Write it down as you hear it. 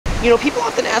People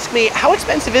often ask me, how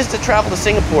expensive is it to travel to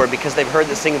Singapore, because they've heard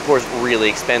that Singapore is really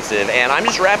expensive. And I'm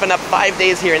just wrapping up 5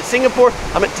 days here in Singapore.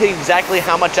 I'm gonna tell you exactly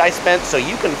how much I spent so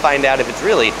you can find out if it's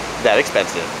really that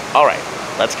expensive. All right,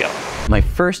 let's go. My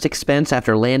first expense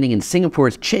after landing in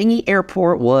Singapore's Changi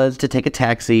Airport was to take a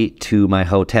taxi to my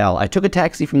hotel. I took a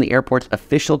taxi from the airport's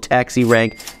official taxi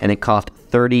rank, and it cost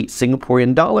 30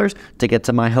 Singaporean dollars to get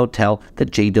to my hotel, the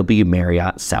JW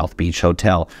Marriott South Beach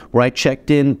Hotel, where I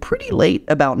checked in pretty late,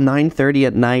 about 9:30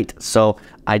 at night, so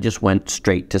I just went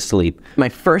straight to sleep. My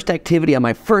first activity on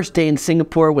my first day in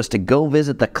Singapore was to go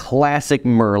visit the classic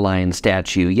Merlion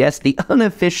statue. Yes, the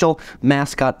unofficial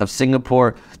mascot of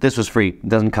Singapore. This was free. It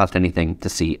doesn't cost anything to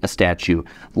see a statue.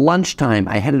 Lunchtime,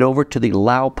 I headed over to the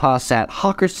Lau Pa Sat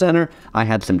Hawker Center. I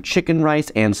had some chicken rice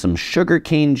and some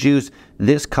sugarcane juice.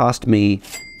 This cost me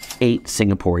 8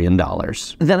 Singaporean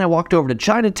dollars. Then I walked over to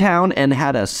Chinatown and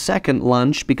had a second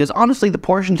lunch, because honestly the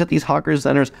portions at these hawker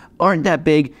centers aren't that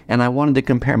big, and I wanted to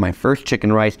compare my first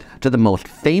chicken rice to the most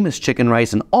famous chicken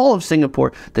rice in all of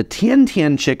Singapore, the Tian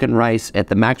Tian chicken rice at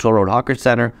the Maxwell Road Hawker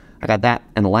Center. I got that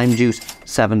and a lime juice,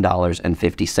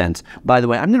 $7.50. By the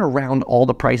way, I'm gonna round all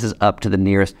the prices up to the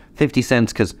nearest 50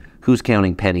 cents, because who's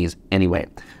counting pennies anyway?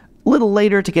 A little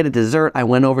later, to get a dessert, I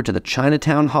went over to the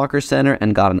Chinatown Hawker Center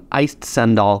and got an iced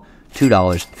sendal,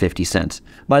 $2.50.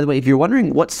 By the way, if you're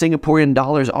wondering what Singaporean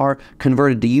dollars are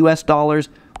converted to US dollars,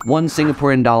 1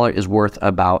 Singaporean dollar is worth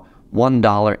about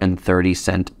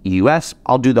 $1.30 US.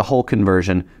 I'll do the whole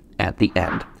conversion at the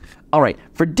end. All right,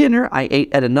 for dinner, I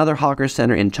ate at another hawker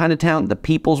center in Chinatown, the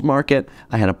People's Market.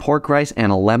 I had a pork rice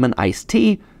and a lemon iced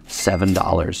tea,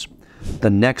 $7.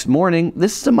 The next morning,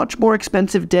 this is a much more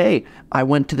expensive day. I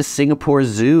went to the Singapore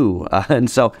Zoo, and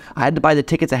so I had to buy the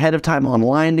tickets ahead of time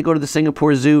online to go to the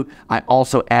Singapore Zoo. I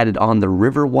also added on the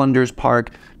River Wonders Park.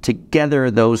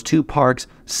 Together, those two parks,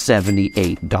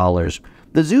 $78.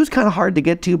 The zoo's kind of hard to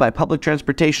get to by public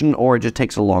transportation, or it just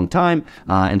takes a long time,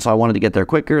 and so I wanted to get there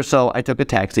quicker, so I took a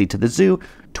taxi to the zoo,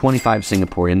 25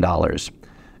 Singaporean dollars.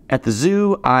 At the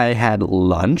zoo, I had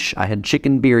lunch. I had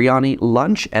chicken biryani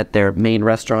lunch at their main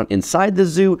restaurant inside the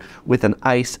zoo with an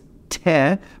iced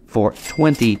tea for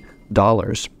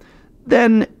 $20.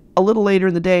 Then, a little later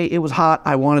in the day, it was hot.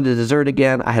 I wanted a dessert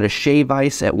again. I had a shave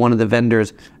ice at one of the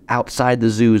vendors outside the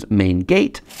zoo's main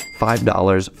gate,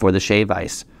 $5 for the shave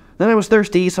ice. Then I was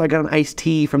thirsty, so I got an iced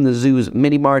tea from the zoo's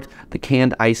mini mart. The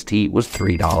canned iced tea was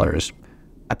 $3.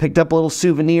 I picked up a little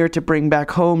souvenir to bring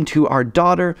back home to our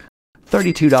daughter,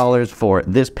 $32 for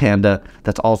this panda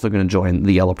that's also going to join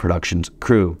the Yellow Productions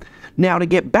crew. Now, to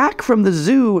get back from the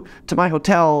zoo to my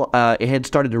hotel, it had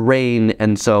started to rain,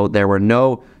 and so there were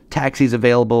no taxis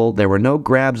available, there were no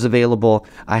Grabs available.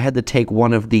 I had to take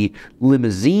one of the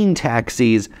limousine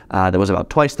taxis that was about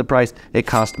twice the price. It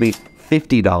cost me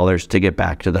 $50 to get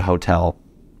back to the hotel.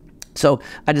 So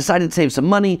I decided to save some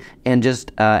money and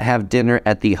just have dinner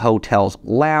at the hotel's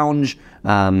lounge,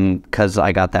 because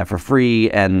I got that for free,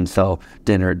 and so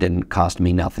dinner didn't cost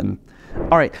me nothing.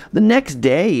 All right, the next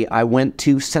day I went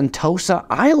to Sentosa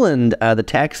Island. The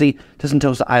taxi to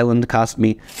Sentosa Island cost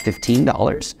me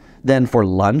 $15. Then for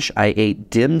lunch, I ate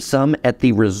dim sum at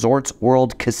the Resorts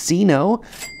World Casino,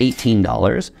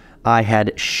 $18. I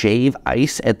had shave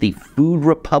ice at the Food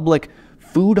Republic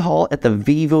Food Hall at the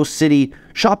Vivo City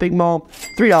Shopping Mall,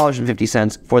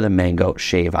 $3.50 for the mango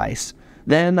shave ice.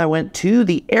 Then I went to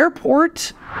the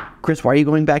airport. Chris, why are you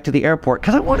going back to the airport?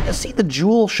 Because I wanted to see the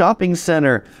Jewel Shopping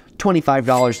Center.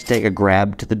 $25 to take a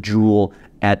Grab to the Jewel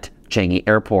at Changi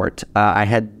Airport. I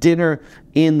had dinner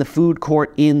in the food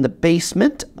court in the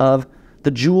basement of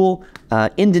the Jewel.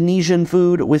 Indonesian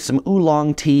food with some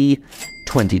oolong tea,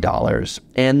 $20.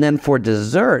 And then for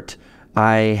dessert,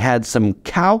 I had some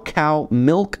cow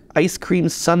milk ice cream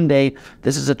sundae.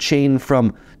 This is a chain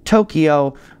from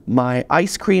Tokyo. My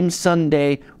ice cream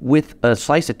sundae with a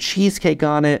slice of cheesecake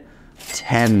on it,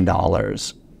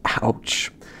 $10.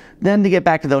 Ouch. Then to get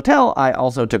back to the hotel, I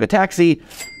also took a taxi,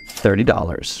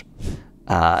 $30.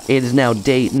 It is now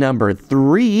day number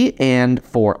 3, and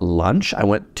for lunch, I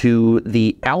went to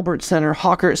the Albert Center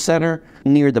Hawker Center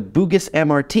near the Bugis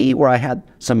MRT, where I had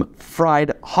some fried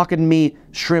Hokkien mee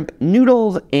shrimp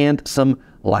noodles and some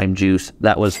lime juice.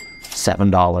 That was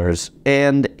 $7,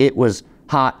 and it was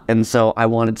hot, and so I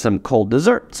wanted some cold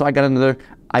dessert, so I got another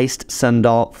iced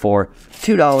sendal for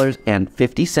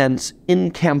 $2.50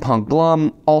 in Kampong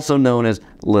Glam, also known as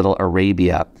Little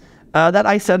Arabia. That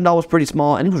ice sendal was pretty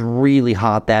small, and it was really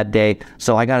hot that day,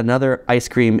 so I got another ice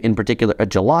cream, in particular a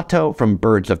gelato from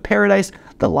Birds of Paradise,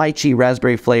 the lychee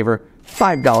raspberry flavor,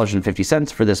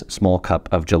 $5.50 for this small cup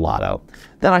of gelato.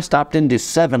 Then I stopped into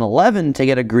 7-Eleven to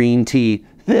get a green tea.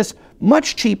 This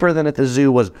much cheaper than at the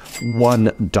zoo was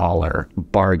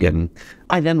 $1. Bargain.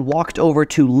 I then walked over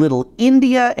to Little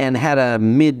India and had a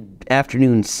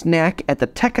mid-afternoon snack at the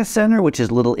Tekka Center, which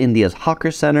is Little India's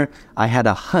hawker center. I had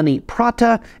a honey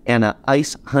prata and an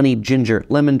ice honey ginger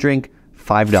lemon drink,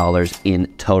 $5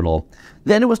 in total.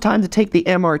 Then it was time to take the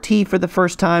MRT for the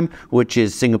first time, which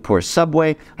is Singapore's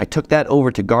subway. I took that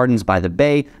over to Gardens by the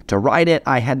Bay. To ride it,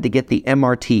 I had to get the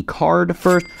MRT card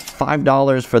first,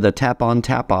 $5 for the tap-on,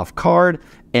 tap-off card,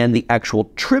 and the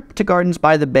actual trip to Gardens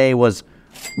by the Bay was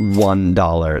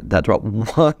 $1. That's right,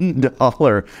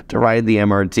 $1 to ride the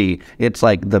MRT. It's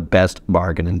like the best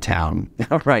bargain in town.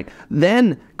 All right,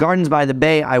 then Gardens by the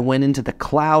Bay, I went into the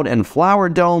Cloud and Flower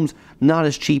Domes. Not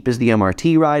as cheap as the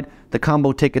MRT ride. The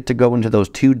combo ticket to go into those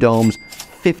two domes,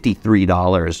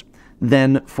 $53.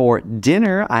 Then for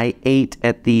dinner, I ate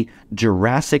at the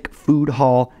Jurassic Food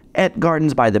Hall at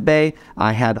Gardens by the Bay.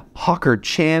 I had Hawker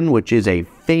Chan, which is a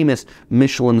famous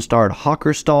Michelin-starred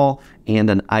hawker stall, and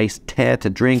an iced tea to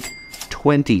drink,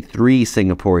 23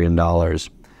 Singaporean dollars.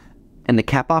 And to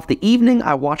cap off the evening,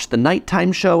 I watched the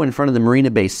nighttime show in front of the Marina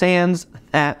Bay Sands.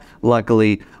 That,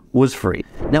 luckily, was free.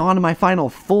 Now on to my final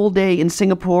full day in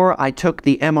Singapore, I took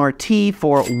the MRT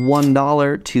for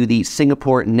 $1 to the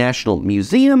Singapore National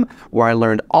Museum, where I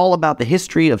learned all about the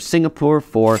history of Singapore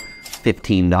for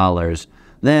 $15.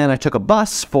 Then I took a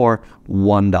bus for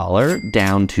 $1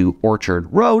 down to Orchard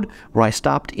Road, where I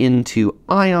stopped into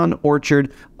Ion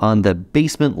Orchard on the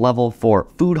basement level for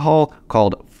food hall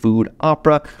called Food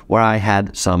Opera, where I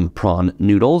had some prawn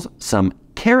noodles, some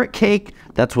carrot cake,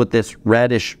 that's what this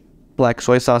radish black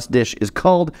soy sauce dish is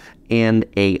called, and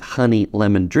a honey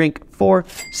lemon drink for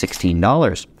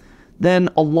 $16. Then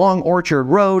along Orchard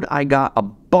Road, I got a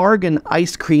bargain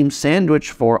ice cream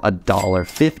sandwich for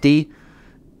 $1.50.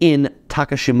 In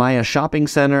Takashimaya Shopping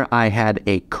Center, I had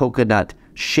a coconut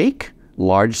shake,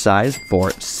 large size, for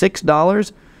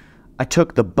 $6. I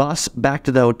took the bus back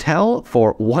to the hotel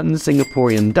for $1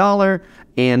 Singaporean dollar,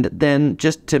 and then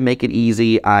just to make it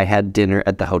easy, I had dinner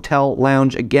at the hotel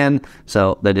lounge again,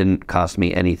 so that didn't cost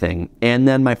me anything. And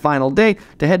then my final day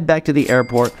to head back to the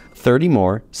airport, 30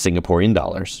 more Singaporean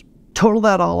dollars. Total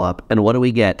that all up, and what do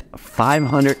we get?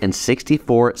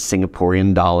 564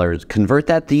 Singaporean dollars. Convert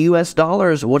that to US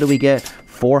dollars, what do we get?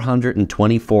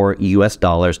 424 US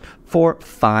dollars for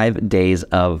 5 days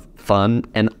of fun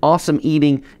and awesome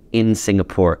eating in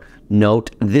Singapore.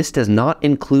 Note, this does not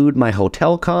include my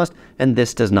hotel cost, and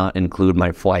this does not include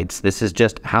my flights. This is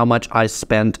just how much I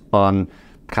spent on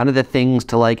kind of the things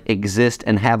to like exist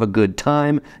and have a good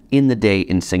time in the day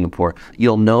in Singapore.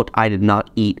 You'll note I did not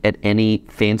eat at any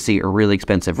fancy or really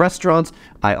expensive restaurants.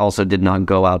 I also did not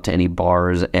go out to any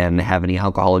bars and have any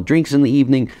alcoholic drinks in the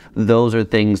evening. Those are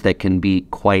things that can be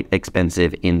quite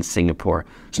expensive in Singapore.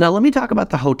 So now let me talk about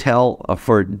the hotel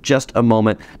for just a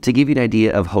moment to give you an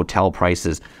idea of hotel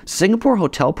prices. Singapore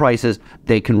hotel prices,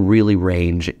 they can really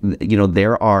range. You know,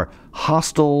 there are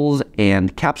hostels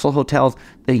and capsule hotels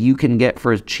that you can get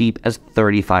for as cheap as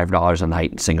 $35 a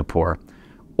night in Singapore.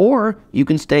 Or you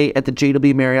can stay at the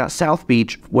JW Marriott South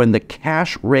Beach when the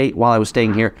cash rate while I was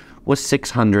staying here was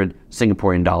 600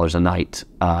 Singaporean dollars a night.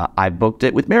 I booked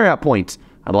it with Marriott points.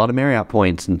 I had a lot of Marriott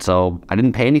points, and so I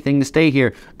didn't pay anything to stay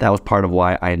here. That was part of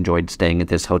why I enjoyed staying at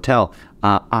this hotel.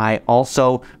 I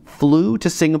also flew to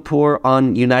Singapore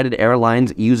on United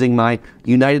Airlines using my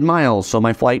United Miles, so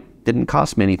my flight didn't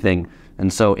cost me anything.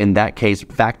 And so in that case,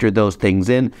 factor those things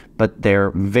in, but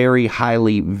they're very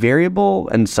highly variable.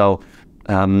 And so,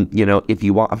 you know, if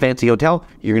you want a fancy hotel,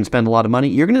 you're going to spend a lot of money.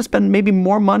 You're going to spend maybe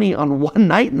more money on one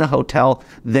night in the hotel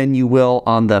than you will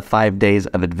on the 5 days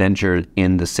of adventure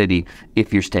in the city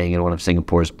if you're staying in one of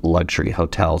Singapore's luxury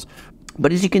hotels.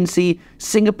 But as you can see,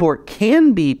 Singapore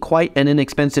can be quite an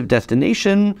inexpensive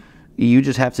destination. You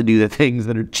just have to do the things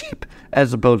that are cheap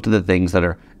as opposed to the things that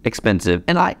are expensive.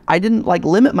 And I didn't like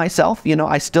limit myself. You know,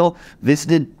 I still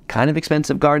visited kind of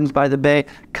expensive Gardens by the Bay,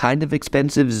 kind of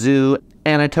expensive zoo,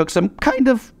 and I took some kind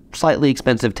of slightly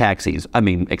expensive taxis. I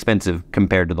mean, expensive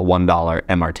compared to the $1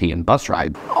 MRT and bus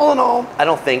ride. All in all, I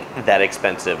don't think that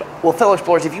expensive. Well, fellow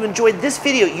explorers, if you enjoyed this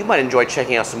video, you might enjoy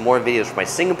checking out some more videos from my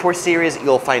Singapore series.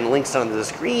 You'll find links on the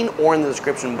screen or in the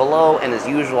description below. And as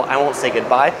usual, I won't say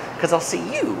goodbye because I'll see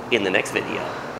you in the next video.